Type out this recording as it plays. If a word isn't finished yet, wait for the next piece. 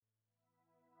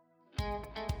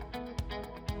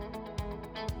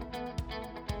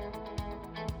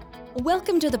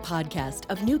Welcome to the podcast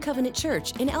of New Covenant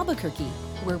Church in Albuquerque,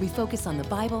 where we focus on the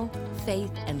Bible,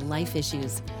 faith, and life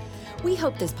issues. We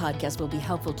hope this podcast will be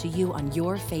helpful to you on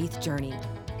your faith journey.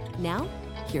 Now,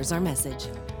 here's our message.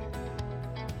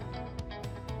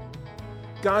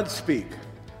 God speak,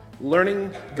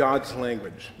 learning God's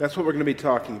language. That's what we're going to be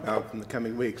talking about in the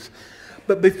coming weeks.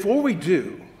 But before we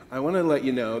do, I want to let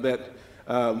you know that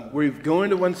we're going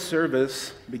to one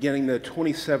service beginning the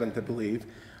 27th, I believe,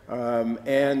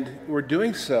 and we're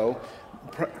doing so.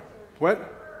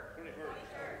 What?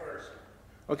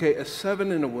 Okay, a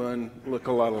 7 and a 1 look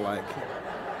a lot alike.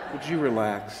 Would you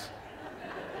relax?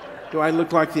 Do I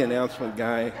look like the announcement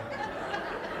guy?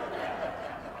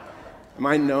 Am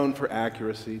I known for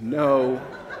accuracy? No.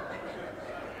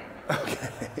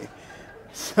 Okay.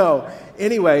 So,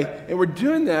 anyway, and we're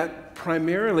doing that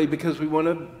primarily because we want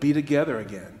to be together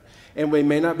again. And we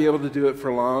may not be able to do it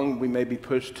for long. We may be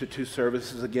pushed to 2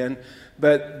 services again.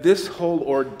 But this whole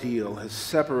ordeal has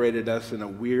separated us in a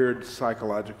weird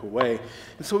psychological way.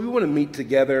 And so we want to meet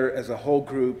together as a whole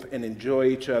group and enjoy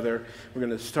each other. We're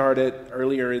going to start it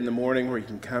earlier in the morning where you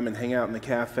can come and hang out in the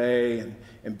cafe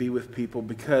and be with people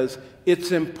because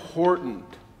it's important.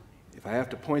 If I have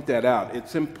to point that out,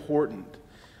 it's important.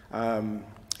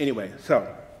 Anyway,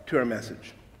 so to our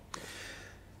message.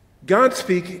 God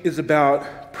Speak is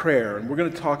about prayer, and we're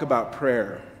going to talk about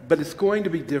prayer, but it's going to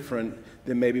be different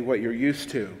than maybe what you're used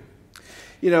to.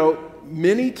 You know,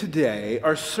 many today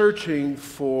are searching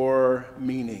for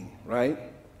meaning, right?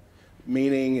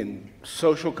 Meaning in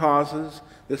social causes.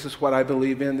 This is what I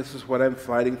believe in. This is what I'm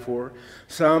fighting for.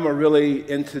 Some are really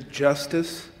into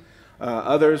justice.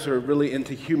 Others are really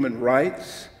into human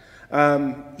rights.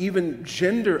 Even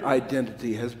gender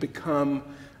identity has become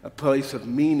a place of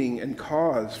meaning and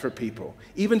cause for people.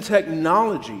 Even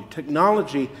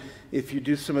technology, if you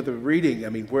do some of the reading,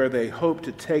 where they hope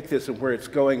to take this and where it's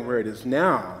going, where it is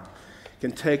now,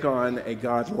 can take on a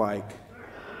godlike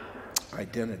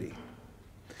identity.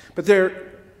 But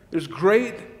there's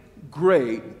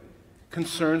great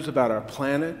concerns about our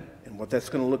planet and what that's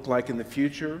going to look like in the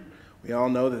future. We all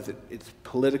know that it's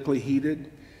politically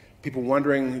heated. People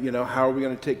wondering, how are we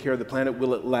going to take care of the planet?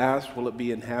 Will it last? Will it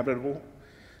be inhabitable?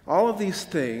 All of these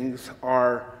things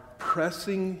are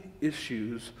pressing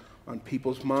issues on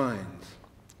people's minds.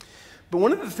 But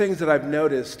one of the things that I've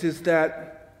noticed is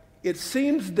that it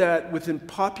seems that within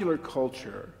popular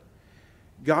culture,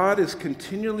 God is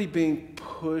continually being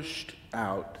pushed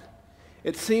out.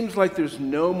 It seems like there's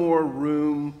no more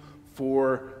room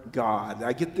for God.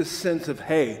 I get this sense of,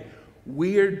 hey,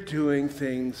 we're doing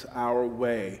things our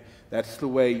way. That's the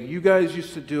way you guys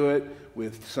used to do it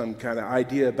with some kind of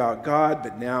idea about God,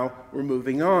 but now we're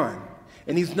moving on.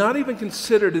 And he's not even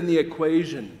considered in the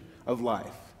equation of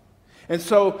life. And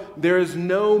so there is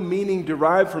no meaning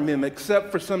derived from him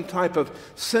except for some type of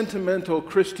sentimental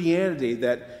Christianity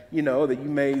that you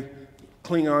may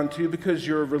cling on to because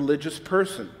you're a religious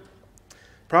person.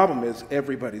 Problem is,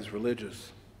 everybody's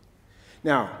religious.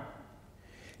 Now,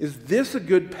 is this a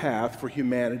good path for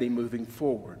humanity moving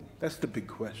forward? That's the big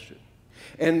question.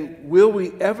 And will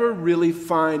we ever really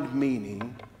find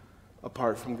meaning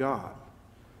apart from God?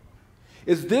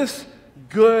 Is this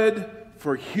good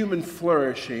for human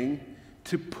flourishing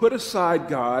to put aside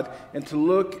God and to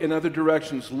look in other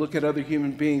directions, look at other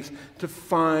human beings to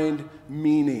find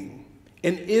meaning?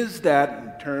 And is that,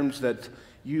 in terms that's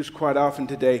used quite often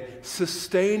today,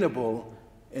 sustainable,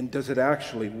 and does it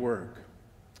actually work?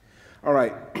 All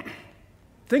right,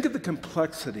 think of the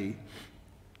complexity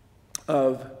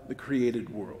of the created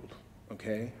world,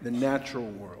 okay? The natural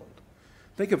world.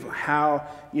 Think of how,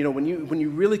 when you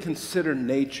really consider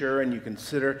nature and you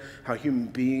consider how human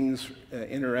beings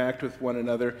interact with one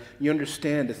another, you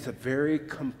understand it's a very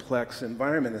complex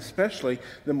environment, especially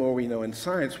the more we know in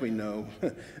science, we know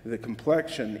the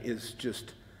complexion is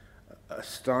just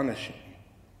astonishing.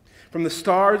 From the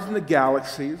stars and the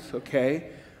galaxies,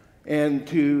 okay, and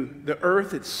to the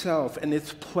earth itself and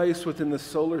its place within the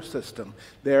solar system.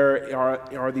 There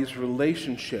are these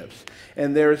relationships,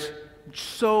 and there's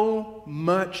so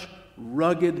much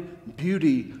rugged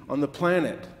beauty on the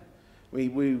planet.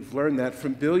 We've learned that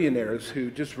from billionaires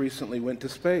who just recently went to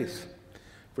space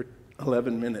for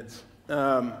 11 minutes.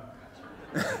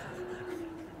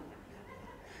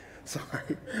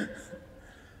 Sorry.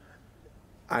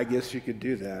 I guess you could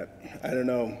do that. I don't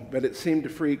know. But it seemed to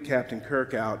freak Captain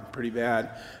Kirk out pretty bad.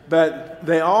 But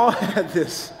they all had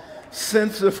this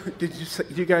sense of, did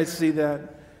you guys see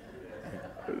that?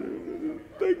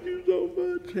 Thank you so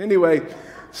much. Anyway,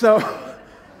 so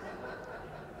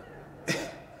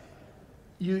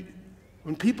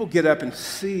When people get up and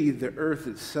see the earth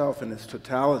itself in its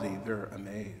totality, they're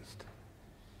amazed.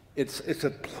 It's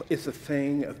a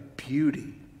thing of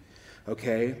beauty,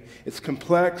 okay? It's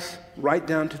complex right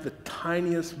down to the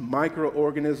tiniest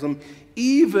microorganism.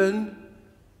 Even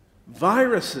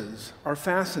viruses are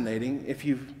fascinating if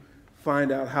you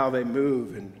find out how they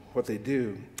move and what they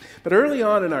do. But early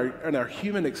on in our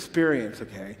human experience,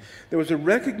 okay, there was a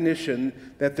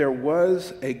recognition that there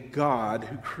was a God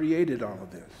who created all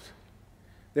of this.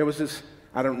 There was this,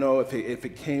 I don't know if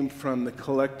it came from the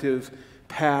collective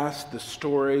past, the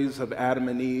stories of Adam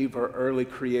and Eve or early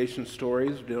creation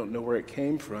stories. We don't know where it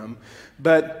came from.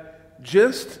 But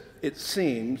just it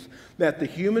seems that the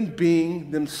human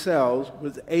being themselves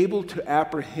was able to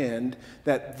apprehend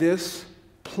that this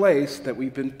place that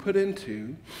we've been put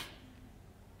into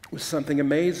was something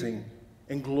amazing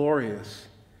and glorious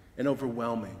and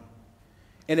overwhelming.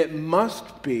 And it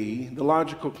must be, the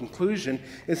logical conclusion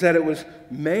is that it was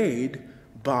made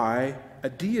by a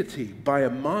deity, by a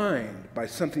mind, by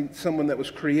someone that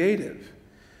was creative.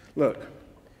 Look,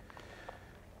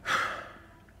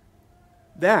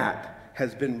 that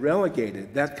has been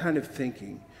relegated, that kind of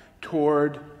thinking,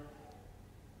 toward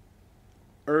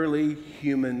early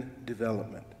human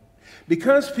development.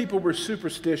 Because people were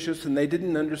superstitious and they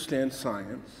didn't understand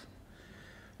science,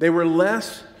 they were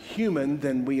less human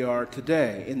than we are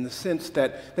today, in the sense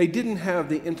that they didn't have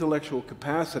the intellectual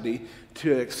capacity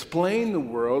to explain the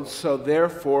world, so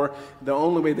therefore the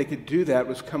only way they could do that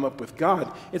was come up with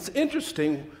God. It's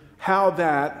interesting how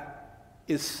that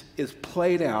is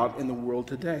played out in the world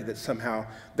today, that somehow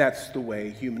that's the way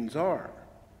humans are.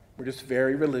 We're just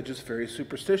very religious, very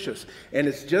superstitious. And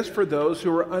it's just for those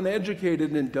who are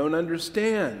uneducated and don't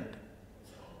understand.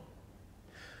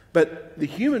 But the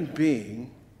human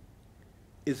being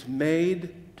is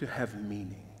made to have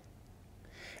meaning.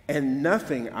 And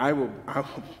nothing, I will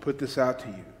put this out to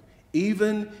you,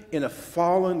 even in a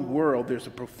fallen world, there's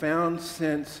a profound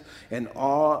sense and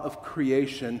awe of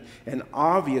creation, an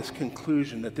obvious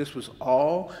conclusion that this was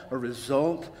all a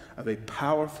result of a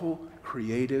powerful,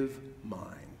 creative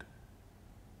mind.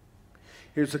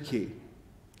 Here's the key.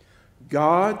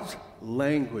 God's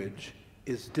language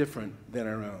is different than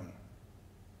our own.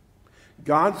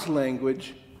 God's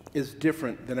language is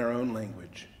different than our own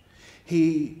language.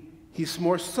 He's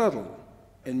more subtle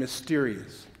and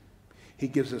mysterious. He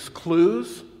gives us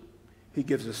clues, he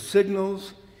gives us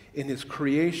signals in his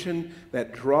creation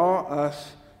that draw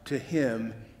us to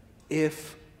him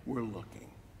if we're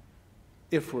looking.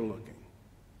 If we're looking.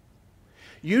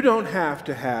 You don't have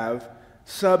to have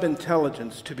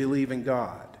sub-intelligence to believe in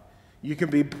God. You can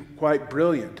be quite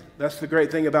brilliant. That's the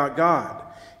great thing about God.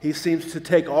 He seems to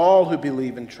take all who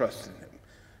believe and trust in him,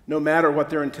 no matter what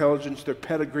their intelligence, their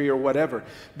pedigree, or whatever.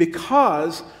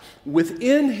 Because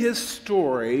within his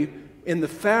story, in the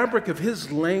fabric of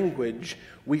his language,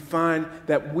 we find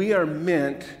that we are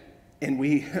meant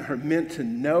to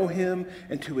know him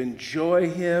and to enjoy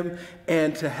him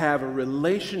and to have a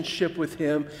relationship with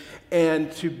him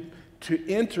and to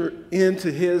enter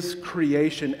into his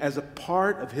creation as a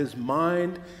part of his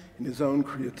mind and his own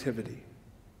creativity.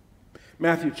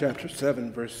 Matthew chapter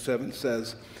 7, verse 7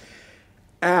 says,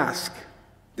 ask,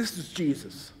 this is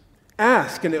Jesus,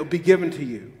 ask and it will be given to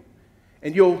you,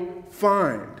 and you'll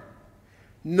find.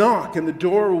 Knock and the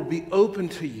door will be open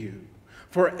to you.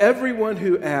 For everyone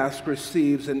who asks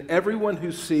receives, and everyone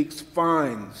who seeks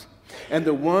finds, and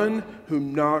the one who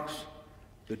knocks,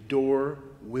 the door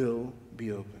will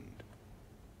be opened.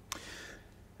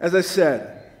 As I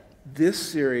said, this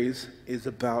series is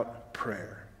about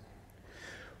prayer.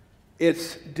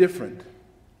 It's different.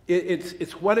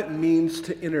 It's what it means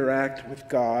to interact with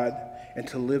God and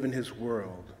to live in his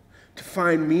world, to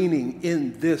find meaning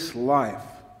in this life.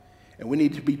 And we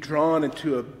need to be drawn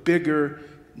into a bigger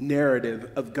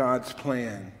narrative of God's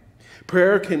plan.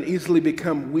 Prayer can easily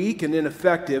become weak and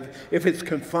ineffective if it's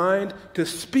confined to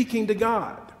speaking to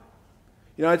God.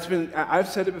 You know, I've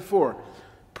said it before.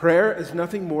 Prayer is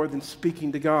nothing more than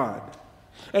speaking to God.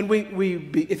 And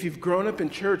if you've grown up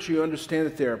in church, you understand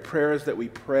that there are prayers that we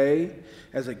pray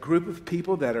as a group of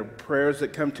people, that are prayers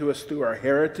that come to us through our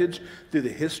heritage, through the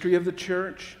history of the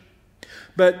church.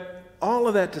 But all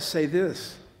of that to say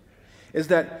this, is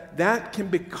that can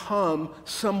become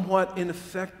somewhat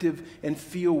ineffective and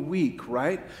feel weak,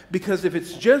 right? Because if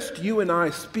it's just you and I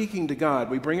speaking to God,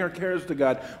 we bring our cares to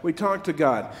God, we talk to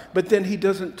God, but then he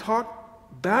doesn't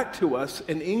talk back to us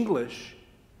in English,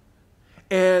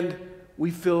 and we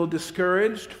feel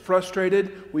discouraged,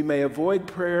 frustrated, we may avoid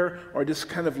prayer or just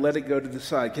kind of let it go to the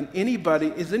side.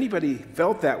 Has anybody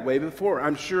felt that way before?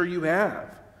 I'm sure you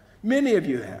have. Many of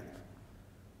you have.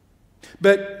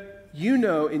 But you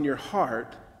know in your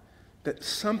heart that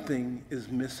something is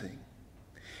missing.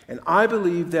 And I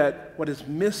believe that what is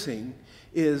missing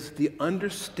is the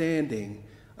understanding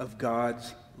of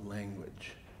God's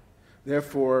language.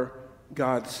 Therefore,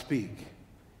 God speak.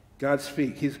 God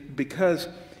speak. Because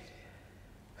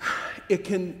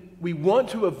we want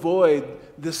to avoid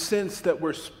the sense that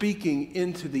we're speaking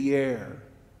into the air.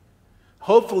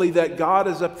 Hopefully that God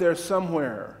is up there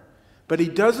somewhere, but he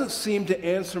doesn't seem to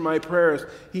answer my prayers.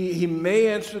 He may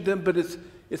answer them, but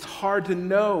it's hard to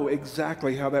know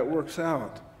exactly how that works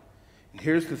out. And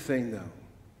here's the thing, though.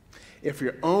 If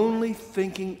you're only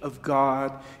thinking of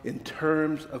God in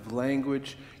terms of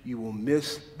language, you will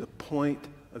miss the point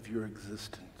of your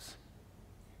existence.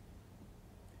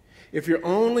 If you're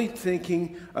only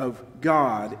thinking of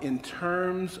God in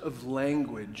terms of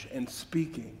language and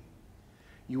speaking,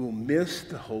 you will miss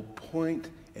the whole point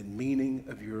and meaning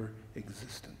of your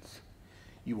existence.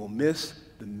 You will miss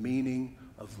the meaning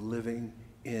of living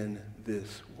in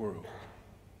this world.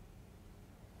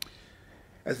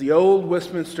 As the old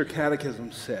Westminster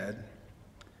Catechism said,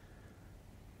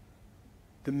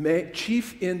 the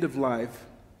chief end of life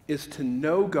is to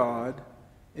know God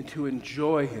and to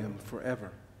enjoy him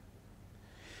forever.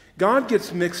 God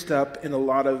gets mixed up in a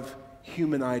lot of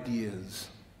human ideas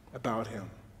about him.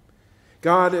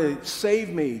 God, save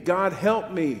me. God,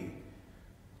 help me.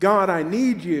 God, I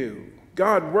need you.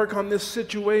 God, work on this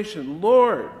situation.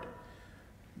 Lord,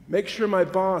 make sure my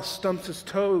boss stumps his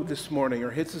toe this morning or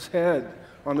hits his head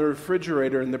on the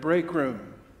refrigerator in the break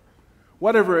room.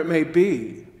 Whatever it may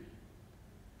be.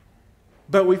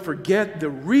 But we forget the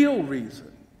real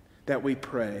reason that we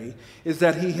pray is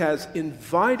that he has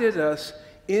invited us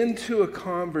into a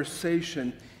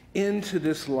conversation, into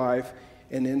this life,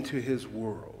 and into his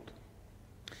world.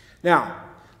 Now,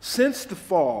 since the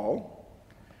fall,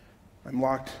 I'm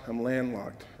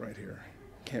landlocked right here.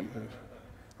 Can't move.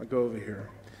 I'll go over here.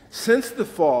 Since the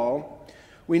fall,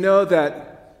 we know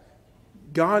that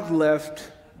God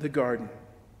left the garden.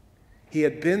 He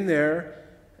had been there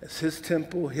as his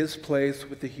temple, his place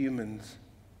with the humans.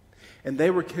 And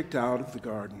they were kicked out of the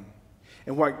garden.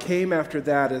 And what came after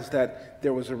that is that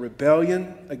there was a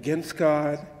rebellion against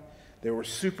God. There were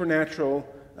supernatural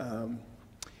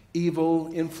evil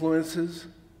influences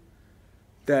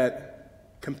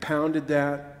that compounded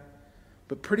that.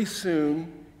 But pretty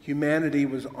soon, humanity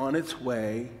was on its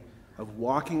way of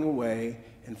walking away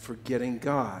and forgetting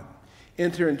God.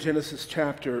 Enter in Genesis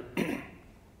chapter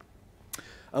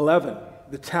 11,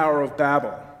 the Tower of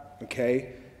Babel.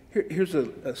 Okay? Here's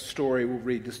a story we'll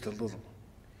read just a little.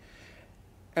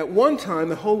 At one time,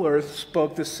 the whole earth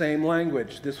spoke the same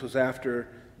language. This was after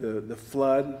the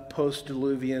flood,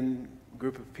 post-Diluvian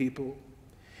group of people.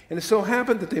 And it so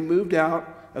happened that they moved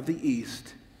out of the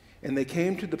east, and they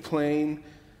came to the plain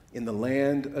in the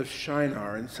land of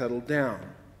Shinar and settled down.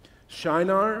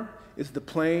 Shinar is the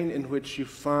plain in which you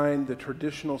find the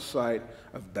traditional site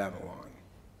of Babylon.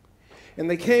 And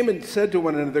they came and said to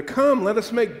one another, "Come, let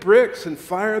us make bricks and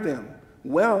fire them.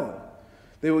 Well,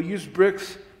 they will use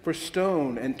bricks for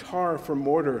stone and tar for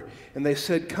mortar." And they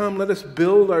said, "Come, let us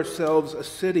build ourselves a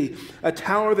city, a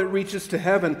tower that reaches to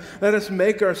heaven. Let us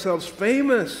make ourselves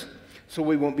famous, so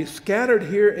we won't be scattered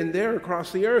here and there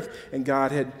across the earth." And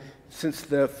God had, since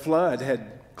the flood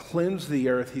had cleansed the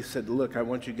earth, he said, "Look, I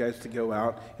want you guys to go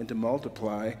out and to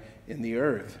multiply in the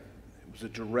earth." It was a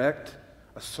direct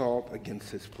assault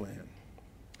against his plan.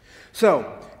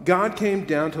 So, God came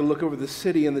down to look over the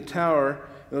city and the tower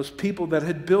and those people that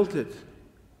had built it.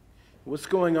 What's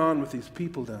going on with these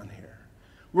people down here?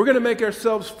 We're going to make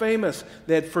ourselves famous.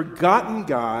 They had forgotten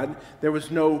God. There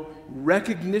was no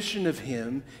recognition of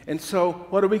him. And so,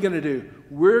 what are we going to do?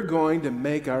 We're going to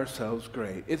make ourselves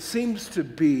great. It seems to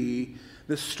be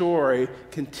the story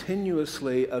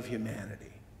continuously of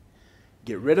humanity.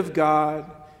 Get rid of God.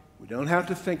 We don't have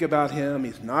to think about him.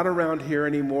 He's not around here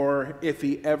anymore. If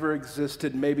he ever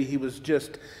existed, maybe he was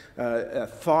just a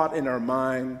thought in our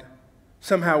mind.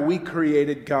 Somehow we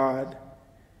created God.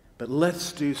 But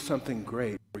let's do something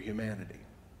great for humanity.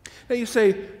 Now you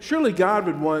say, surely God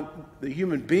would want the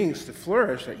human beings to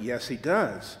flourish. Yes, he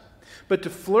does. But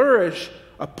to flourish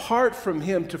apart from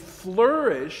him, to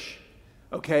flourish,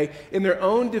 okay, in their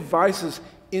own devices,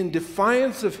 in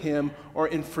defiance of him or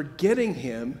in forgetting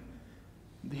him,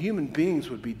 the human beings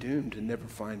would be doomed to never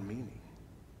find meaning.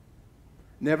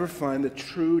 Never find the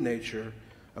true nature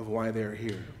of why they're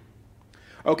here.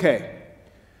 Okay.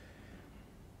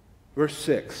 Verse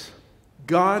 6.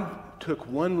 God took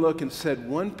one look and said,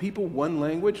 one people, one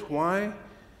language. Why?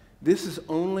 This is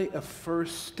only a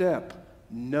first step.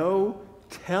 No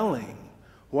telling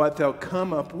what they'll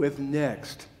come up with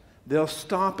next. They'll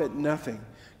stop at nothing.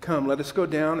 Come, let us go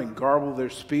down and garble their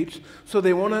speech so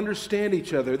they won't understand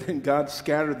each other. Then God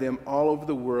scattered them all over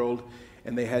the world,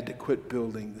 and they had to quit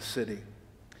building the city.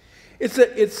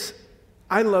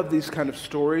 I love these kind of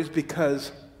stories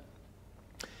because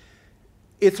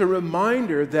it's a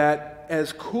reminder that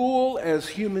as cool as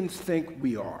humans think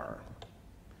we are,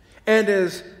 and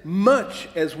as much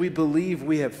as we believe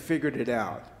we have figured it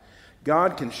out,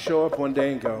 God can show up one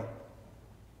day and go,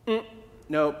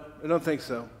 nope, I don't think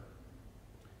so.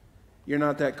 You're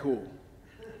not that cool.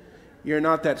 You're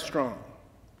not that strong.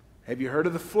 Have you heard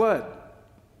of the flood?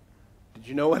 Did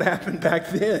you know what happened back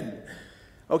then?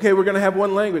 Okay, we're going to have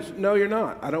one language. No, you're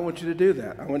not. I don't want you to do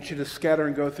that. I want you to scatter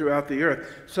and go throughout the earth.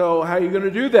 So how are you going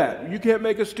to do that? You can't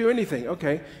make us do anything.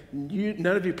 Okay,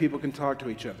 none of you people can talk to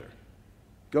each other.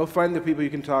 Go find the people you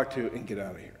can talk to and get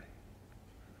out of here.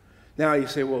 Now you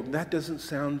say, well, that doesn't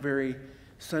sound very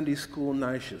Sunday school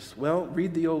nice. Well,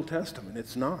 read the Old Testament.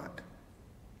 It's not.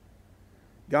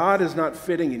 God is not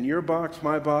fitting in your box,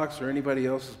 my box, or anybody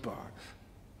else's box.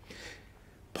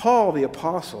 Paul, the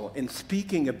apostle, in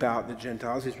speaking about the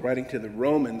Gentiles, he's writing to the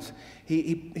Romans,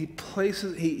 he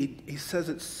says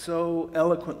it so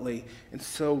eloquently and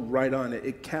so right on.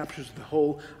 It captures the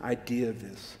whole idea of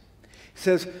this. He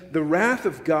says, the wrath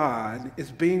of God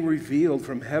is being revealed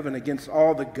from heaven against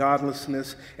all the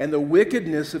godlessness and the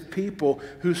wickedness of people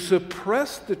who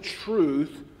suppress the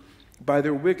truth by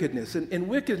their wickedness. And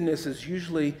wickedness is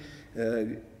usually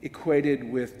equated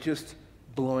with just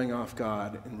blowing off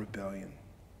God in rebellion.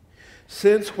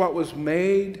 Since what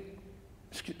may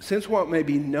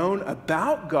be known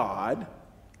about God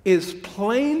is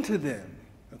plain to them,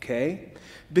 okay?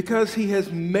 Because he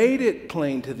has made it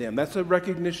plain to them. That's a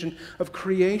recognition of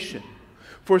creation.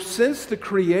 For since the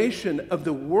creation of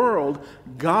the world,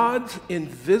 God's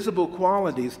invisible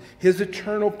qualities, his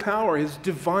eternal power, his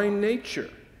divine nature,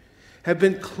 have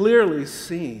been clearly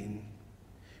seen,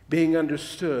 being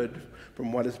understood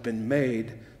from what has been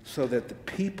made, so that the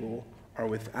people are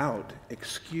without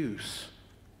excuse.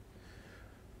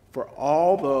 For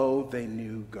although they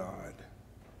knew God,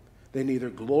 they neither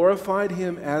glorified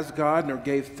him as God nor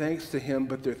gave thanks to him,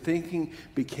 but their thinking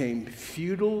became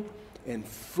futile and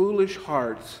foolish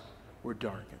hearts were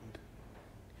darkened.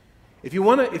 If you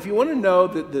want to know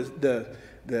the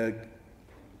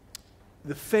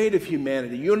fate of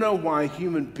humanity, you know why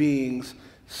human beings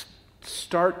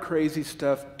start crazy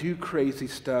stuff, do crazy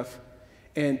stuff,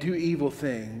 and do evil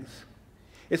things.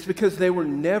 It's because they were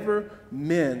never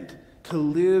meant to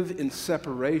live in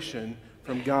separation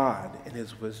from God and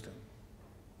his wisdom.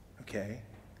 Okay?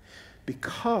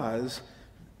 Because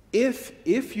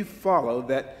if you follow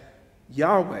that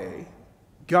Yahweh,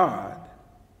 God,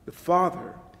 the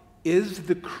Father, is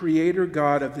the creator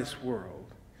God of this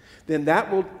world, then that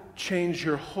will change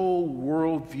your whole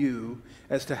worldview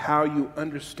as to how you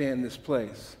understand this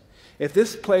place. If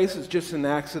this place is just an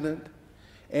accident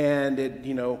and it,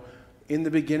 in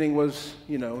the beginning was,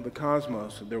 the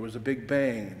cosmos, there was a big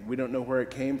bang, we don't know where it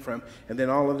came from, and then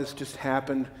all of this just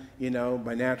happened,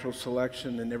 by natural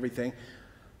selection and everything.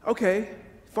 Okay,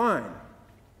 fine.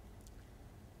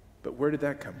 But where did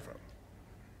that come from?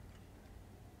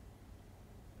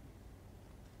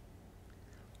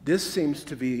 This seems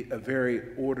to be a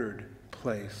very ordered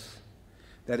place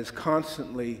that is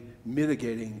constantly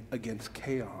mitigating against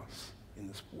chaos in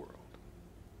this world.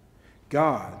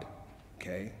 God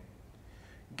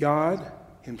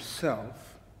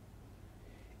himself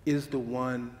is the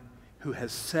one who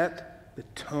has set the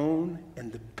tone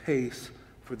and the pace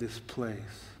for this place.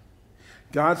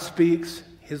 God speaks,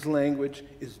 his language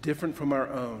is different from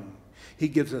our own. He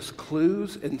gives us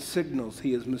clues and signals.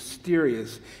 He is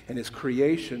mysterious in his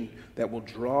creation that will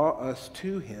draw us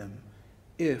to him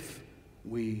if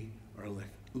we are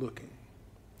looking.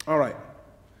 All right,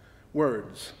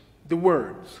 words. The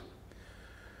words.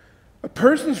 A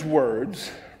person's words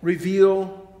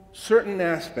reveal certain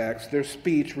aspects, their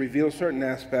speech reveals certain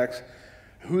aspects,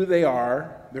 who they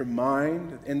are, their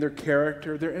mind, and their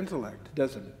character, their intellect,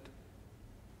 doesn't it?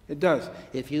 It does.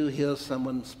 If you hear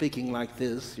someone speaking like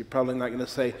this, you're probably not going to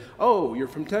say, "Oh, you're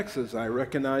from Texas. I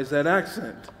recognize that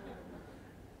accent."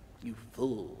 You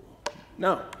fool.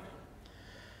 No.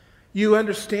 You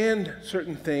understand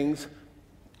certain things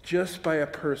just by a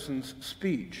person's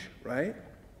speech, right?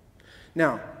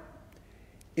 Now,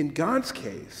 in God's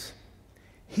case,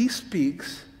 he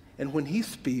speaks, and when he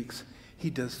speaks, he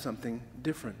does something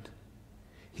different.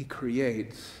 He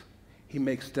creates, he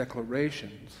makes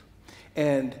declarations,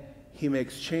 and he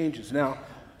makes changes. Now,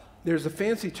 there's a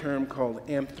fancy term called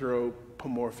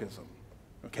anthropomorphism,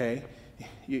 okay?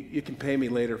 You can pay me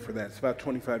later for that. It's about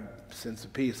 25 cents a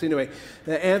piece. Anyway,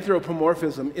 the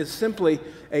anthropomorphism is simply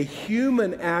a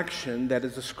human action that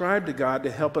is ascribed to God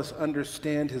to help us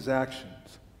understand his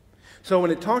actions. So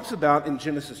when it talks about in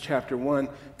Genesis chapter 1,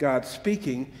 God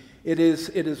speaking, it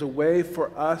is a way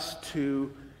for us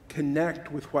to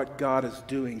connect with what God is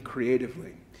doing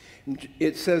creatively.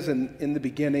 It says in the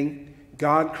beginning,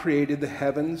 God created the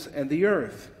heavens and the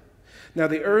earth. Now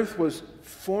the earth was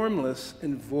formless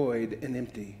and void and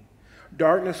empty.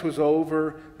 Darkness was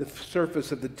over the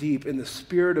surface of the deep, and the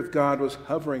Spirit of God was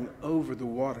hovering over the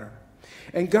water.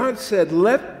 And God said,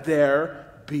 "Let there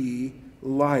be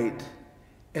light."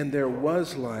 And there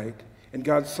was light, and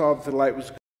God saw that the light was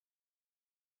good.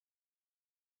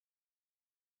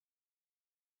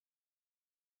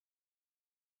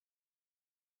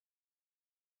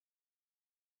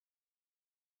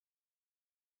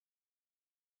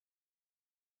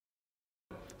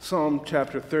 Psalm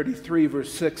chapter 33,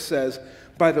 verse 6 says,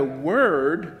 "By the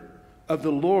word of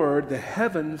the Lord the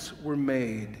heavens were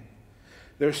made,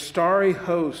 their starry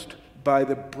host by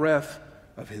the breath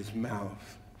of his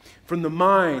mouth." From the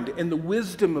mind and the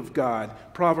wisdom of God,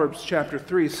 Proverbs chapter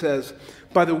 3 says,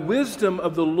 "By the wisdom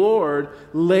of the Lord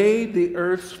laid the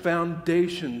earth's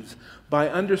foundations. By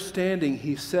understanding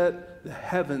he set the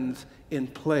heavens in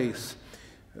place."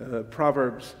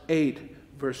 Proverbs 8,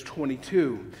 verse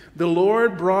 22. "The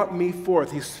Lord brought me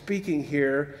forth." He's speaking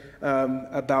here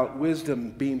about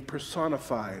wisdom being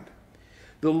personified.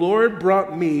 "The Lord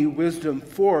brought me, wisdom,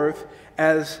 forth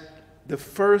as the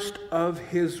first of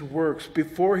his works.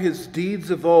 Before his deeds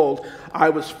of old, I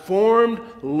was formed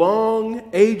long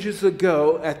ages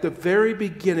ago, at the very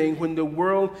beginning when the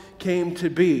world came to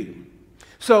be."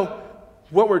 So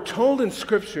what we're told in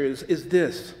Scripture is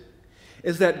this,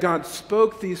 is that God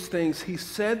spoke these things, he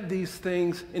said these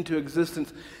things into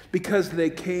existence because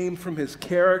they came from his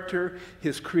character,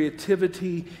 his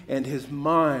creativity, and his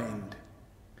mind.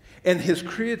 And his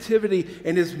creativity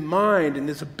and his mind and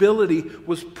his ability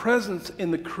was present in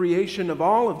the creation of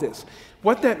all of this.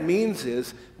 What that means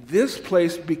is this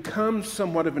place becomes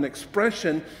somewhat of an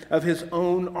expression of his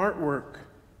own artwork.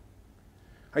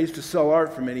 I used to sell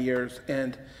art for many years,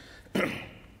 and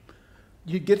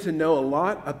you get to know a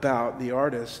lot about the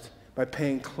artist by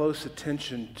paying close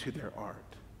attention to their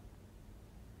art.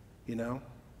 You know?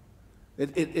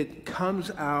 It comes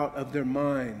out of their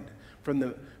mind. From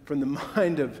the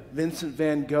mind of Vincent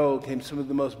van Gogh came some of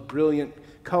the most brilliant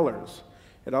colors.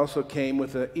 It also came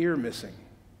with an ear missing.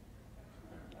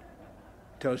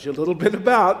 Tells you a little bit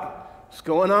about what's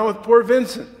going on with poor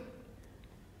Vincent.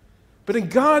 But in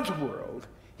God's world,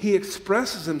 he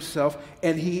expresses himself,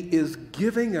 and he is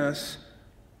giving us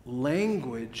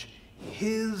language,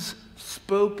 his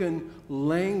spoken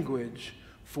language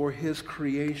for his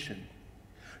creation.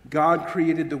 God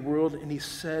created the world, and he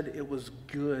said it was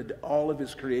good, all of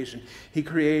his creation. He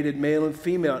created male and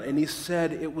female, and he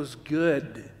said it was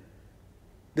good.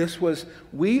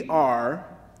 We are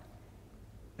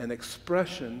an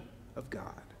expression of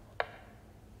God.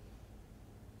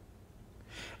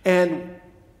 And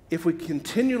if we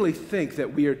continually think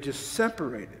that we are just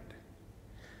separated,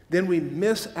 then we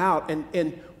miss out,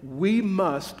 and we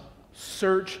must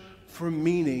search for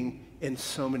meaning in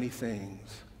so many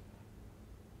things.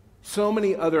 So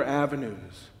many other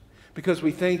avenues, because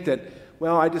we think that,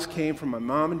 well, I just came from my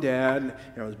mom and dad, and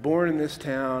I was born in this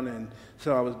town, and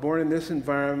so I was born in this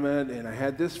environment, and I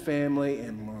had this family,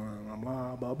 and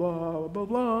blah, blah, blah, blah, blah,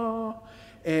 blah,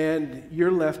 and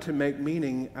you're left to make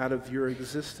meaning out of your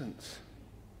existence.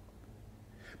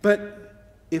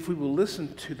 But if we will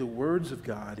listen to the words of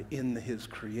God in his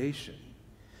creation,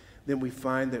 then we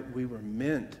find that we were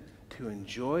meant to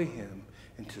enjoy him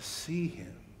and to see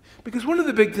him. Because one of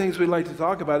the big things we like to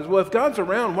talk about is, well, if God's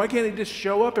around, why can't he just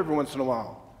show up every once in a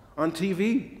while? On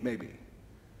TV, maybe.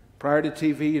 Prior to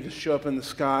TV, you just show up in the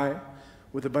sky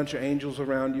with a bunch of angels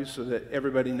around you so that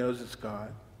everybody knows it's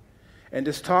God. And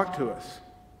just talk to us.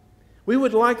 We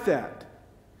would like that.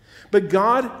 But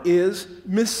God is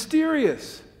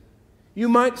mysterious. You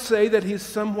might say that he's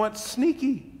somewhat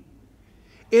sneaky,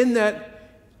 in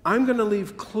that I'm going to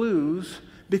leave clues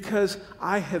because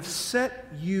I have set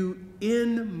you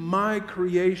in my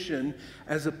creation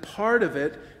as a part of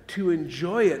it to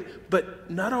enjoy it, but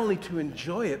not only to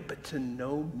enjoy it, but to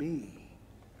know me.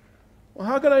 Well,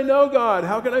 how can I know God?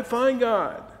 How can I find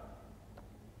God?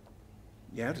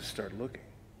 You have to start looking.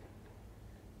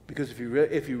 Because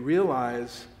if you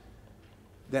realize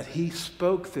that he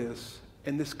spoke this,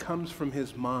 and this comes from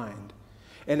his mind,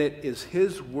 and it is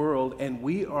his world, and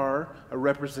we are a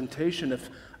representation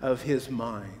of his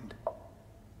mind,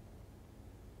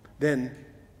 then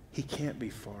he can't be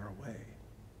far away.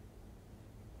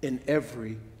 in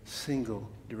every single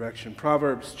direction.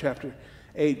 Proverbs chapter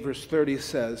 8, verse 30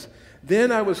 says,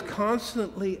 "Then I was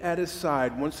constantly at his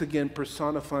side," once again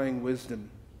personifying wisdom.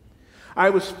 "I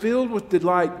was filled with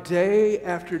delight day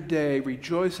after day,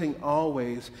 rejoicing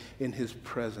always in his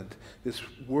presence." This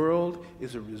world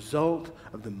is a result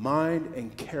of the mind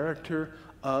and character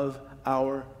of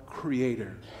our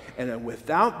Creator. And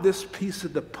without this piece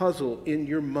of the puzzle in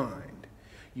your mind,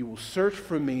 you will search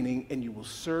for meaning and you will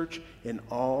search in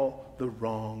all the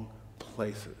wrong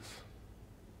places.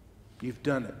 You've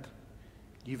done it.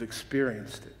 You've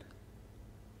experienced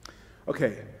it.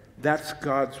 Okay, that's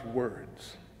God's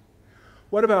words.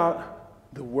 What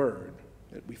about the word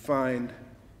that we find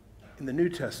in the New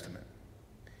Testament?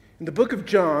 In the book of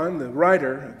John, the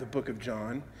writer of the book of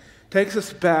John takes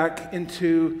us back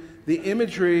into the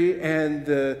imagery and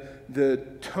the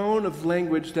tone of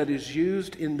language that is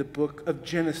used in the book of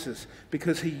Genesis,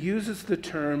 because he uses the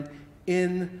term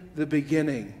 "in the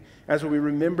beginning." As we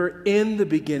remember, in the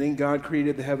beginning, God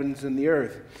created the heavens and the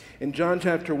earth. In John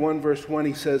chapter 1, verse 1,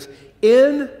 he says,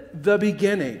 "In the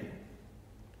beginning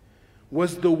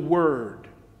was the Word,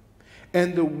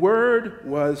 and the Word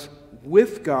was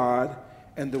with God,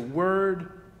 and the Word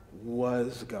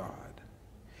was God."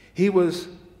 He was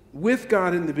with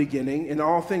God in the beginning, and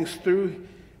all things through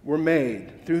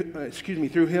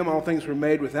him all things were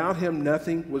made. Without him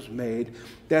nothing was made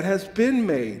that has been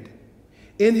made.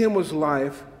 In him was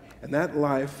life, and that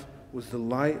life was the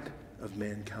light of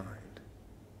mankind.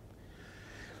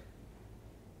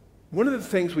 One of the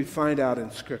things we find out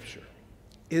in Scripture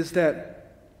is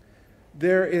that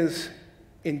there is,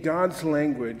 in God's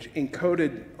language,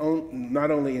 encoded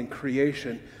not only in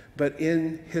creation, but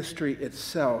in history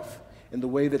itself, in the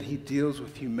way that he deals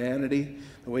with humanity,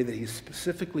 the way that he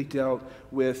specifically dealt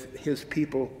with his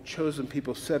people, chosen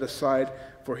people set aside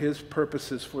for his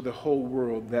purposes for the whole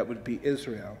world, that would be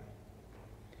Israel.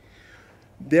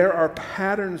 There are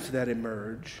patterns that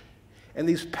emerge, and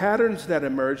these patterns that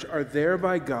emerge are there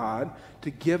by God to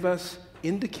give us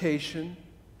indication,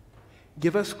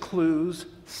 give us clues,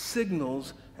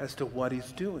 signals as to what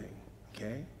he's doing,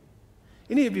 okay?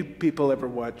 Any of you people ever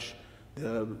watch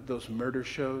those murder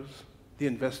shows, The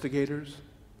Investigators?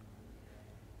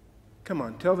 Come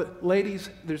on, tell the ladies,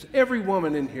 there's every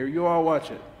woman in here, you all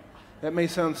watch it. That may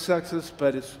sound sexist,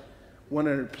 but it's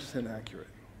 100% accurate.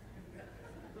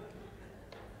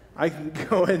 I can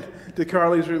go into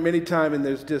Carly's room anytime and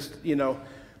there's just,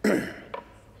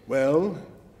 well,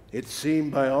 it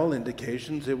seemed by all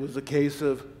indications it was a case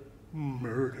of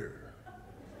murder.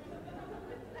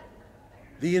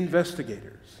 The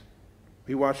Investigators.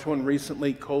 We watched one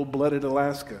recently, Cold-Blooded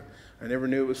Alaska. I never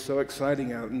knew it was so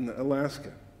exciting out in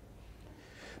Alaska.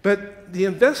 But the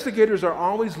investigators are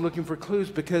always looking for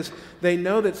clues because they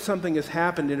know that something has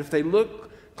happened, and if they look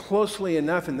closely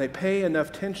enough and they pay enough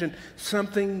attention,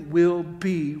 something will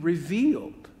be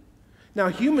revealed. Now,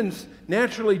 humans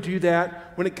naturally do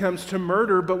that when it comes to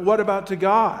murder, but what about to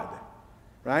God?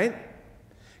 Right?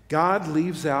 God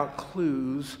leaves out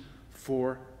clues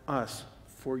for us,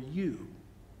 for you.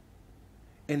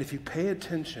 And if you pay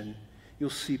attention, you'll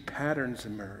see patterns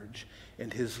emerge,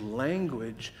 and his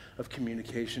language of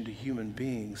communication to human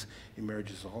beings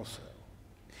emerges also.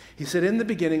 He said, in the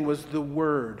beginning was the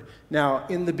Word. Now,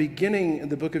 in the beginning, in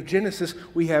the book of Genesis,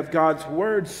 we have God's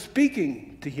Word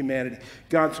speaking to humanity,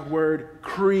 God's Word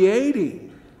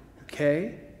creating,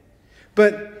 okay?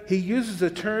 But he uses a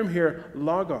term here,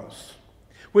 logos,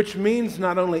 which means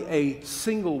not only a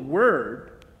single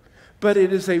word, but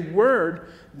it is a word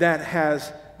that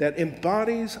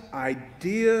embodies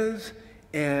ideas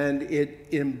and it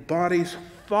embodies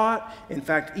thought. In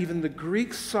fact, even the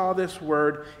Greeks saw this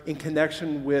word in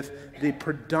connection with the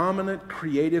predominant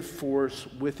creative force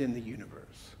within the universe.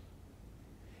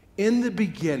 In the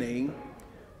beginning,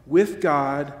 with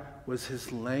God was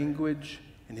his language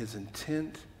and his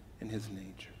intent and his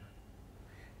nature.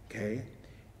 Okay?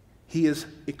 He is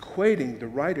equating, the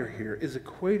writer here is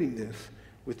equating this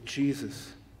with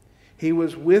Jesus. He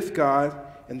was with God,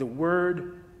 and the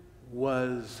Word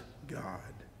was God.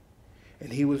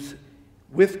 And he was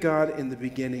with God in the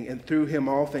beginning, and through him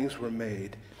all things were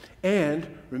made. And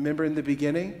remember, in the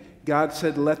beginning, God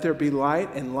said, "Let there be light,"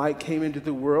 and light came into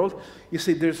the world. You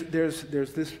see, there's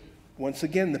this, once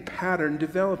again, the pattern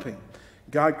developing.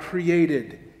 God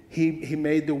created. He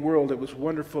made the world. It was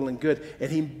wonderful and good. And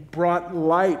he brought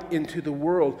light into the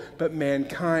world, but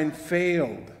mankind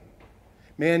failed.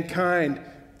 Mankind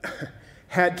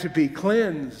had to be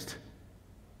cleansed.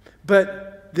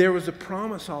 But there was a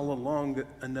promise all along that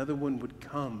another one would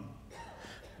come.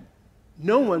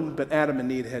 No one but Adam and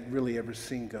Eve had really ever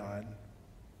seen God,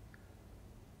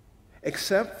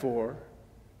 except for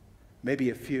maybe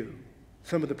a few,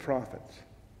 some of the prophets.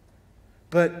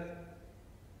 But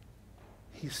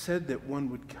he said that one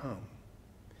would come.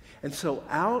 And so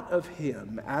out of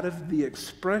him, out of the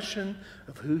expression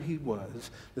of who he was,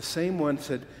 the same one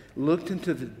said, looked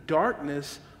into the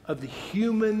darkness of the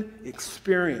human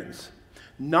experience.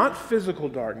 Not physical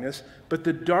darkness, but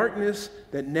the darkness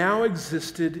that now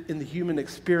existed in the human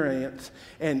experience.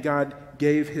 And God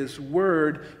gave his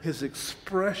word, his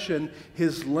expression,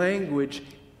 his language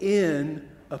in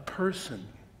a person.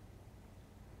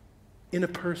 In a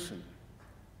person.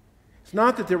 It's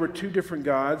not that there were two different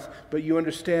gods, but you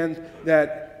understand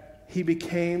that he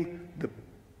became the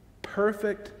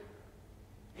perfect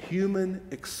human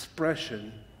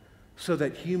expression so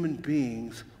that human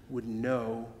beings would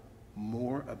know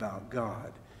more about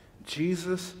God.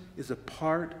 Jesus is a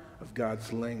part of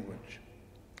God's language.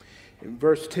 In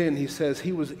verse 10, he says,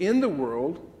 he was in the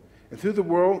world, and through the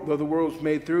world, though the world was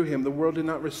made through him, the world did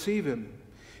not receive him.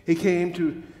 He came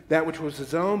to that which was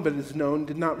his own, but his own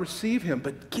did not receive him.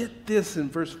 But get this in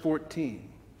verse 14.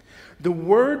 The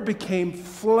Word became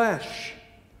flesh.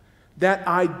 That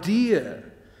idea,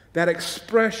 that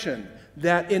expression,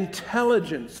 that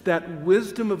intelligence, that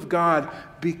wisdom of God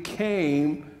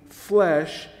became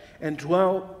flesh and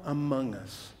dwelt among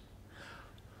us.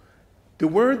 The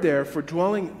word there for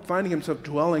finding himself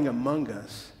dwelling among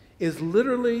us, is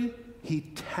literally he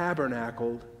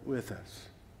tabernacled with us.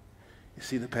 You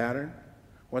see the pattern?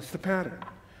 What's the pattern?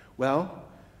 Well,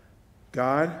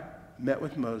 God met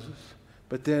with Moses,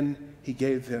 but then he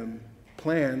gave them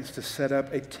plans to set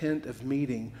up a tent of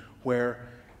meeting where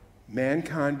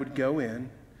mankind would go in,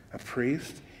 a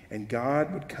priest, and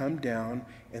God would come down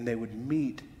and they would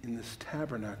meet in this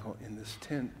tabernacle, in this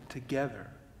tent together.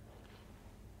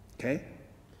 Okay?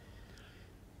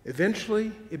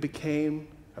 Eventually, it became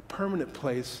a permanent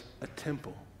place, a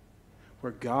temple,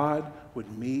 where God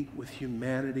would meet with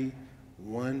humanity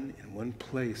in one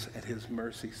place at his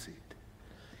mercy seat.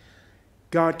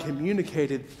 God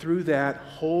communicated through that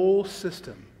whole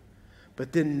system,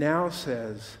 but then now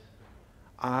says,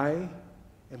 I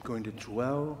am going to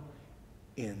dwell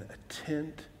in a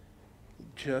tent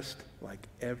just like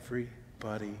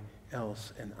everybody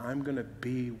else, and I'm going to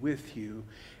be with you,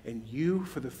 and you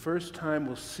for the first time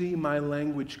will see my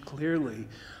language clearly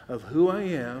of who I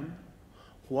am,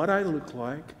 what I look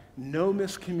like, no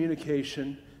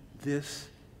miscommunication. This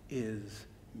is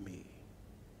me.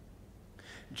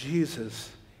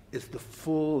 Jesus is the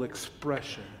full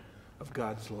expression of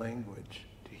God's language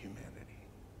to humanity.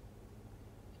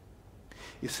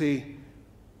 You see,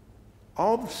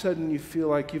 all of a sudden you feel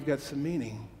like you've got some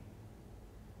meaning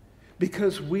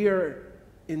because we are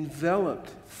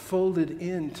enveloped, folded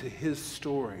into his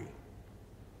story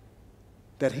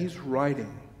that he's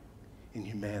writing in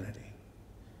humanity.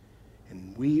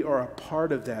 And we are a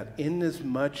part of that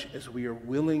inasmuch as we are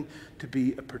willing to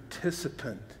be a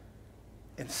participant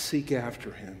and seek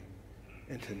after him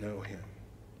and to know him.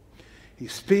 He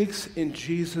speaks in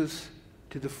Jesus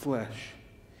to the flesh.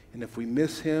 And if we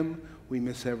miss him, we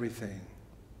miss everything.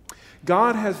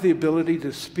 God has the ability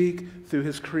to speak through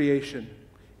his creation.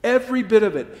 Every bit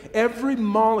of it, every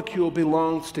molecule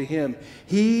belongs to him.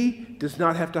 He does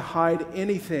not have to hide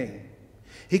anything.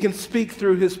 He can speak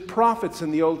through his prophets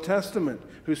in the Old Testament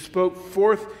who spoke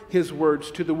forth his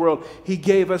words to the world. He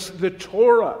gave us the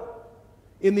Torah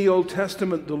in the Old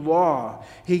Testament, the law.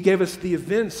 He gave us the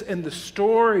events and the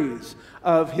stories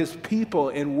of his people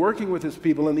and working with his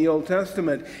people in the Old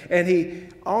Testament. And he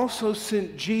also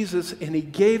sent Jesus and he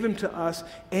gave him to us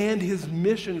and his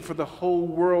mission for the whole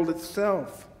world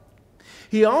itself.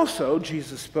 He also,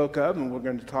 Jesus spoke of, and we're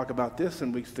going to talk about this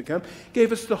in weeks to come,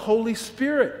 gave us the Holy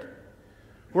Spirit,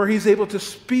 where he's able to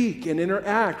speak and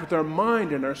interact with our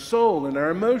mind and our soul and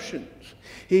our emotions.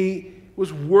 He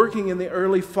was working in the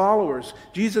early followers.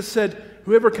 Jesus said,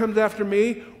 whoever comes after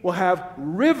me will have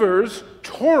rivers,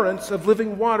 torrents of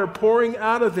living water pouring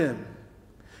out of them.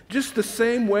 Just the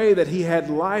same way that he had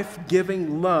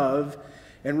life-giving love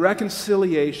and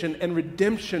reconciliation and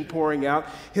redemption pouring out,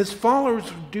 his followers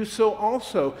would do so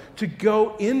also, to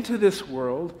go into this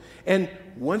world and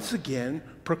once again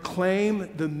proclaim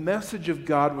the message of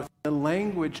God with the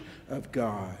language of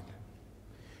God.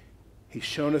 He's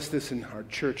shown us this in our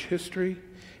church history,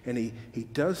 and he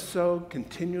does so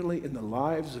continually in the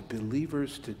lives of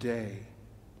believers today.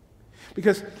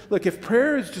 Because, look, if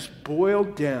prayer is just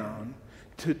boiled down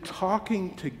to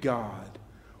talking to God,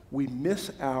 we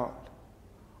miss out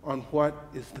on what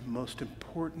is the most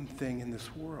important thing in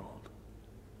this world.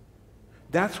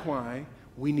 That's why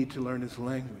we need to learn his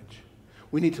language.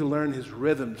 We need to learn his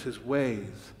rhythms, his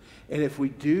ways. And if we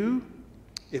do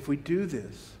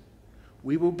this,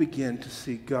 we will begin to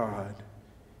see God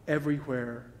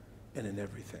everywhere and in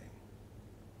everything.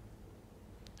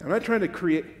 I'm not trying to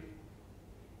create...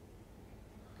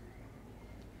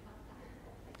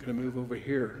 I'm going to move over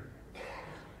here.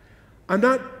 I'm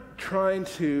not trying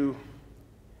to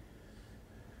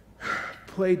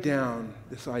play down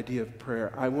this idea of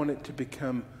prayer. I want it to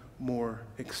become more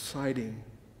exciting,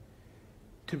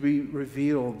 to be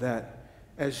revealed that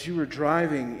as you were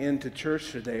driving into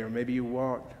church today, or maybe you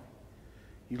walked,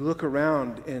 you look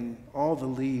around and all the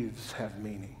leaves have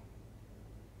meaning.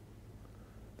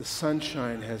 The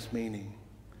sunshine has meaning.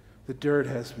 The dirt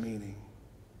has meaning.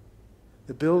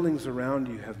 The buildings around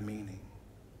you have meaning.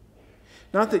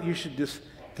 Not that you should just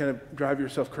kind of drive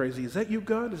yourself crazy. Is that you,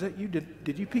 God? Is that you?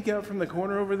 Did you peek out from the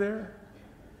corner over there?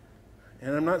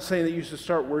 And I'm not saying that you should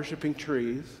start worshiping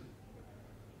trees.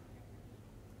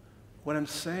 What I'm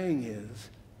saying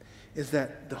is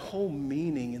that the whole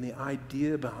meaning and the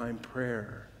idea behind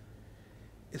prayer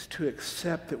is to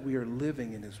accept that we are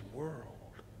living in His world.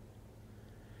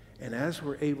 And as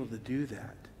we're able to do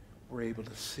that, we're able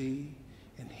to see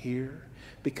and hear.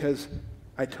 Because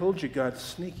I told you God's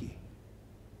sneaky.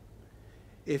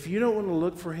 If you don't want to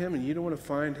look for Him and you don't want to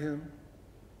find Him,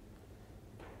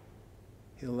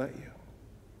 He'll let you.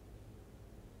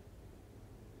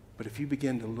 But if you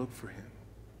begin to look for Him,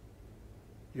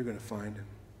 you're going to find Him.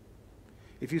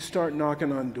 If you start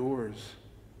knocking on doors,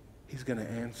 He's going to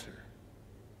answer.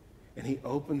 And He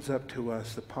opens up to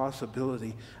us the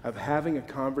possibility of having a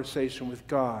conversation with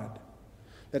God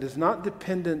that is not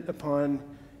dependent upon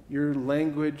your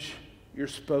language, your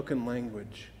spoken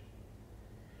language.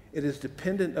 It is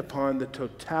dependent upon the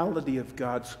totality of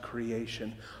God's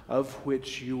creation, of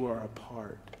which you are a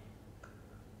part.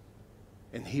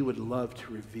 And He would love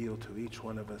to reveal to each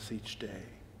one of us each day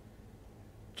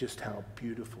just how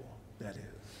beautiful that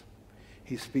is.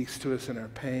 He speaks to us in our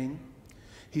pain.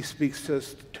 He speaks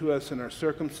to us in our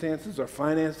circumstances, our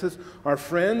finances, our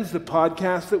friends, the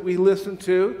podcasts that we listen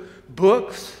to,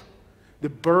 books, the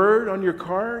bird on your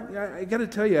car. I got to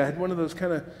tell you, I had one of those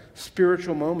kind of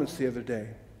spiritual moments the other day.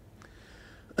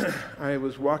 I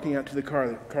was walking out to the car.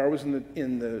 The car was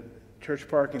in the church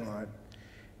parking lot.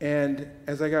 And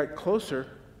as I got closer,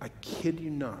 I kid you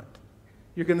not,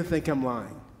 you're going to think I'm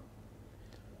lying.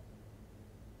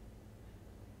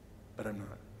 But I'm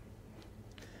not.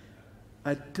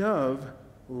 A dove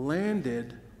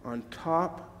landed on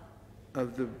top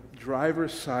of the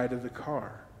driver's side of the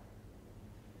car.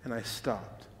 And I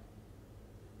stopped.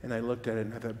 And I looked at it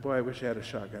and I thought, boy, I wish I had a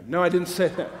shotgun. No, I didn't say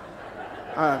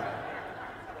that.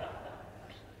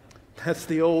 That's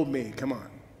the old me, come on.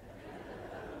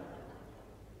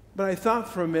 But I thought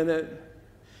for a minute,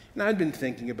 and I'd been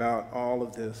thinking about all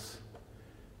of this,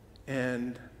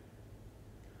 and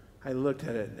I looked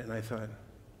at it and I thought,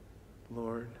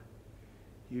 Lord,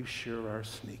 you sure are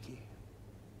sneaky.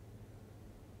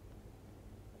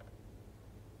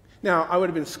 Now, I would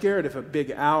have been scared if a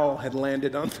big owl had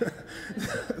landed on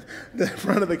the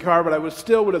front of the car, but I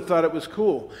still would have thought it was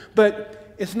cool.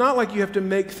 But it's not like you have to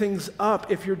make things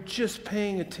up if you're just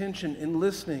paying attention and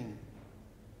listening.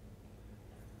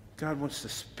 God wants to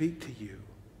speak to you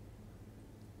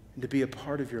and to be a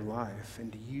part of your life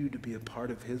and you to be a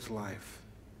part of His life.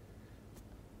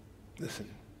 Listen,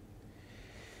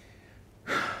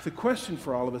 the question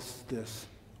for all of us is this: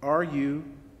 are you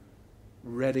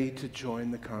ready to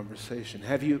join the conversation?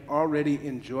 Have you already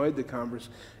enjoyed the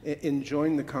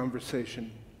enjoying the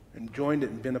conversation and joined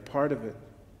it and been a part of it?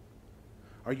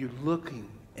 Are you looking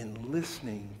and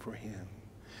listening for Him?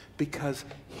 Because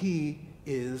He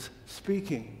is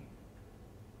speaking.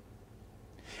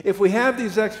 If we have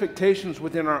these expectations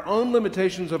within our own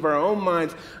limitations of our own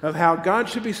minds of how God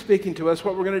should be speaking to us,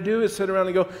 what we're going to do is sit around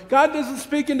and go, God isn't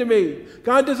speaking to me.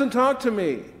 God doesn't talk to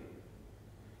me.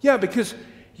 Yeah, because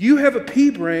you have a pea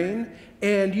brain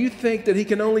and you think that He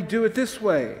can only do it this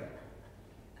way.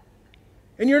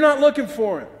 And you're not looking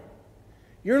for Him.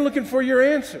 You're looking for your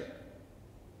answer.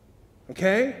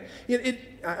 Okay?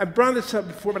 I brought this up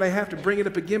before, but I have to bring it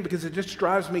up again because it just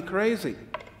drives me crazy.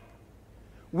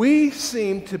 We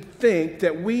seem to think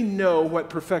that we know what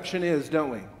perfection is,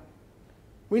 don't we?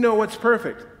 We know what's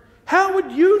perfect. How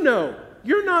would you know?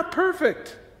 You're not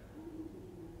perfect.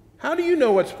 How do you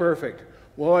know what's perfect?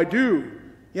 Well, I do.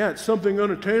 Yeah, it's something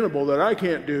unattainable that I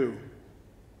can't do.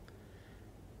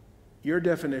 Your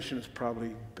definition is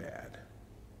probably bad.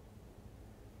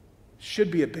 Should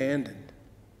be abandoned.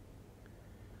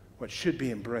 What should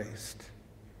be embraced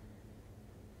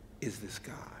is this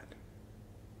God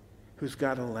who's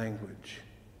got a language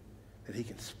that He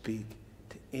can speak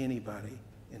to anybody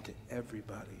and to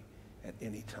everybody at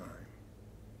any time.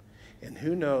 And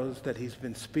who knows that He's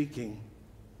been speaking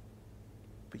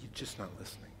but you're just not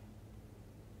listening.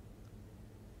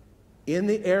 In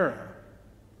the era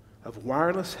of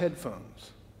wireless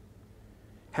headphones,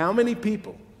 how many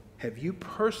people have you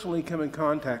personally come in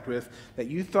contact with that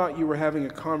you thought you were having a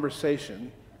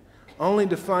conversation only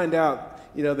to find out,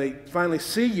 they finally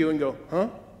see you and go, huh?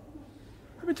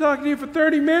 I've been talking to you for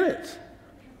 30 minutes.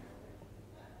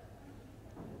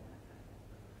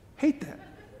 Hate that.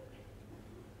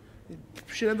 You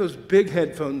should have those big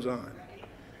headphones on,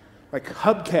 like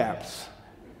hubcaps.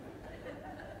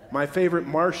 My favorite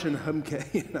Martian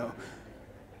hubcap,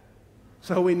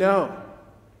 So we know.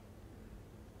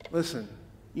 Listen,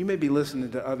 you may be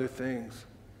listening to other things,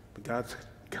 but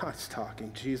God's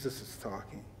talking. Jesus is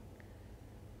talking.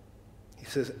 He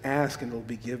says, ask and it will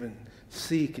be given.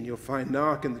 Seek and you'll find.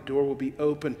 Knock and the door will be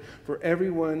open. For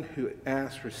everyone who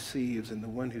asks receives, and the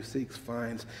one who seeks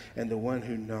finds, and the one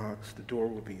who knocks, the door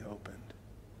will be opened.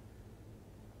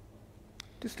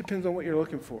 Just depends on what you're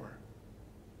looking for.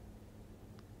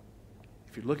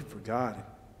 If you're looking for God,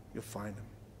 you'll find him.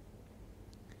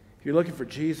 If you're looking for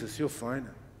Jesus, you'll find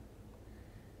him.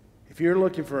 If you're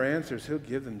looking for answers, he'll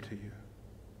give them to you.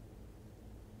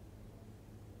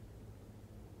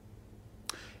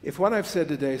 If what I've said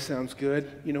today sounds good,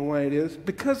 you know why it is?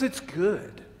 Because it's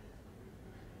good.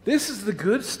 This is the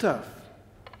good stuff.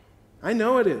 I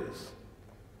know it is.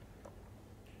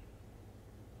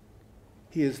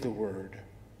 He is the Word.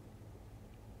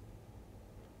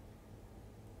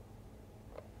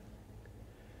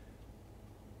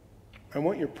 I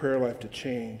want your prayer life to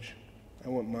change. I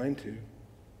want mine to.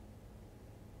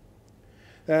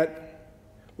 That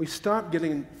we stop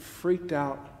getting freaked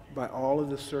out by all of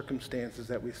the circumstances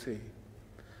that we see.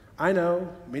 I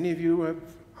know many of you have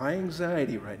high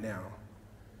anxiety right now.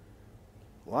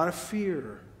 A lot of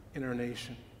fear in our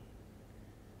nation,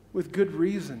 with good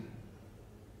reason.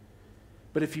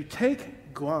 But if you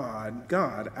take God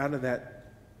out of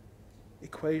that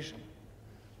equation,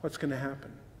 what's going to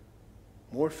happen?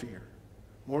 More fear,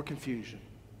 more confusion.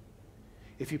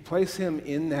 If you place him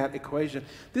in that equation,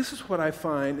 this is what I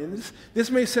find, and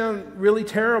this may sound really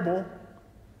terrible,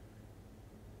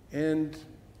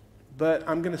 but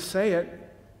I'm going to say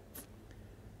it.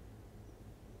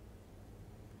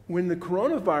 When the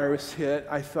coronavirus hit,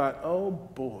 I thought, oh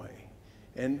boy.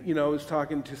 And, I was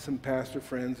talking to some pastor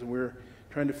friends, and we were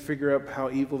trying to figure out how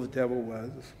evil the devil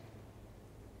was.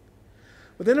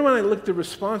 But then when I looked at the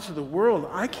response of the world,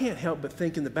 I can't help but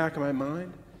think in the back of my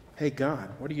mind, hey, God,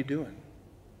 what are you doing?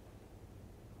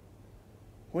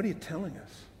 What are you telling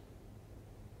us?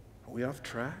 Are we off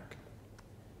track?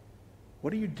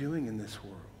 What are you doing in this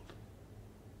world?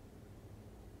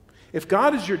 If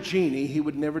God is your genie, he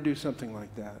would never do something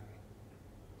like that.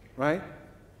 Right?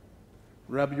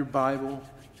 Rub your Bible,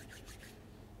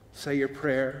 say your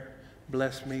prayer,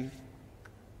 bless me.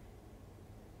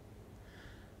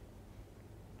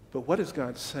 But what is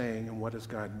God saying and what is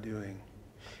God doing?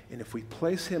 And if we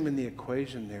place him in the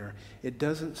equation there, it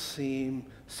doesn't seem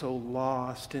so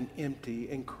lost and empty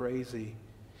and crazy.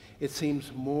 It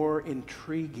seems more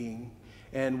intriguing,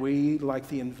 and we, like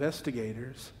the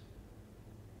investigators,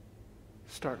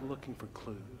 start looking for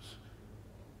clues.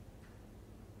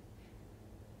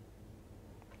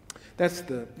 That's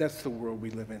the world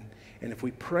we live in. And if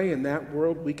we pray in that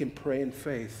world, we can pray in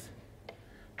faith,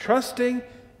 trusting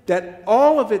that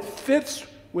all of it fits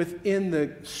within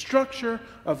the structure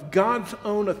of God's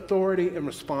own authority and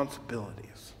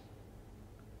responsibilities.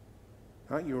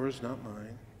 Not yours, not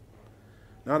mine,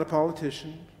 not a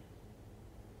politician,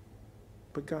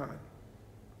 but God.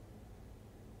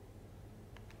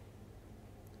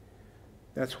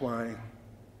 That's why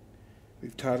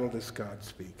we've titled this God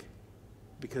Speak,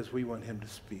 because we want him to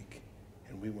speak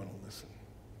and we want to listen.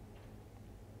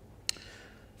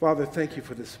 Father, thank you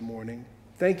for this morning.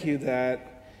 Thank you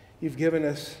that you've given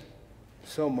us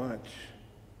so much.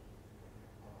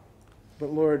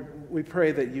 But Lord, we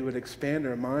pray that you would expand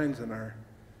our minds and our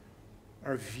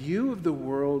view of the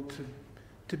world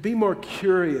to be more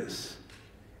curious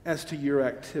as to your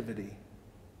activity,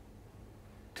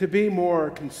 to be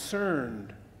more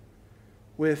concerned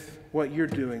with what you're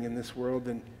doing in this world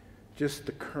than just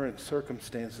the current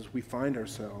circumstances we find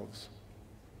ourselves.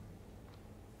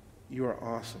 You are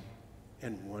awesome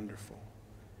and wonderful,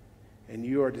 and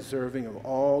you are deserving of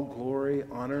all glory,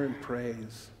 honor, and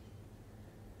praise.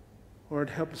 Lord,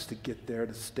 help us to get there,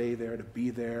 to stay there, to be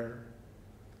there,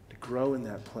 to grow in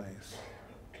that place.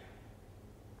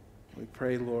 We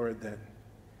pray, Lord, that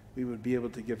we would be able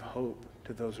to give hope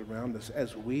to those around us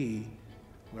as we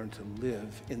learn to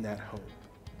live in that hope.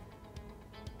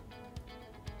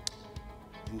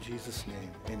 In Jesus'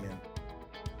 name, amen.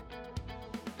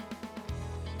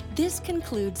 This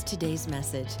concludes today's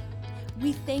message.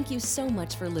 We thank you so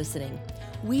much for listening.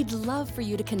 We'd love for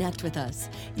you to connect with us.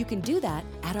 You can do that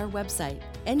at our website,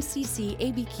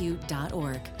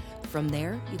 nccabq.org. From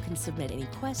there, you can submit any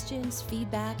questions,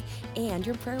 feedback, and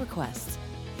your prayer requests.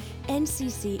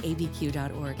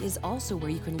 nccabq.org is also where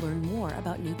you can learn more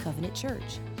about New Covenant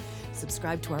Church.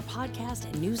 Subscribe to our podcast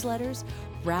and newsletters,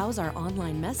 browse our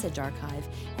online message archive,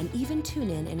 and even tune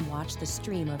in and watch the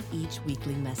stream of each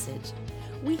weekly message.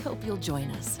 We hope you'll join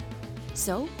us.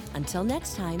 So, until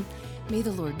next time, may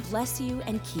the Lord bless you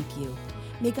and keep you.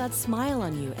 May God smile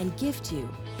on you and gift you.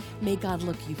 May God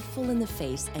look you full in the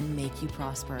face and make you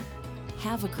prosper.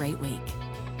 Have a great week.